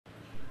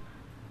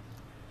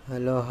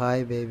Hello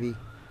hi baby.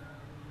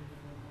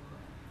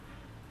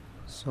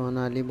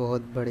 Sonali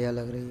बहुत बढ़िया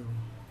लग रही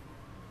हो।